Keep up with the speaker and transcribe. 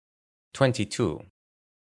22.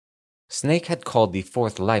 Snake had called the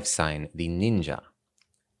fourth life sign the Ninja.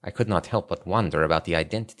 I could not help but wonder about the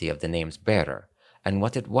identity of the name's bearer, and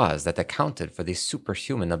what it was that accounted for the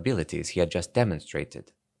superhuman abilities he had just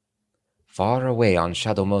demonstrated. Far away on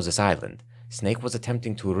Shadow Moses Island, Snake was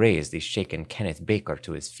attempting to raise the shaken Kenneth Baker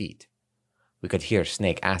to his feet. We could hear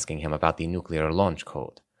Snake asking him about the nuclear launch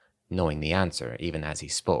code, knowing the answer even as he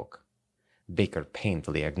spoke. Baker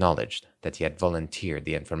painfully acknowledged that he had volunteered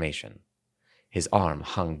the information. His arm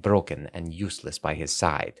hung broken and useless by his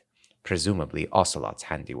side, presumably Ocelot's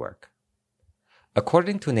handiwork.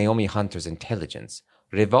 According to Naomi Hunter's intelligence,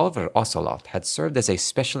 Revolver Ocelot had served as a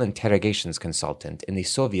special interrogations consultant in the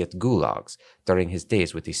Soviet gulags during his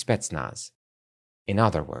days with the Spetsnaz. In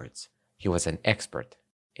other words, he was an expert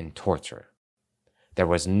in torture. There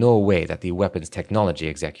was no way that the weapons technology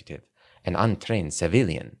executive, an untrained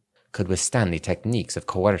civilian, could withstand the techniques of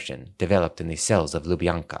coercion developed in the cells of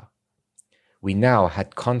Lubyanka. We now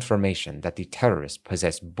had confirmation that the terrorists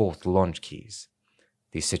possessed both launch keys.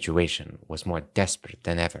 The situation was more desperate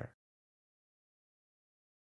than ever.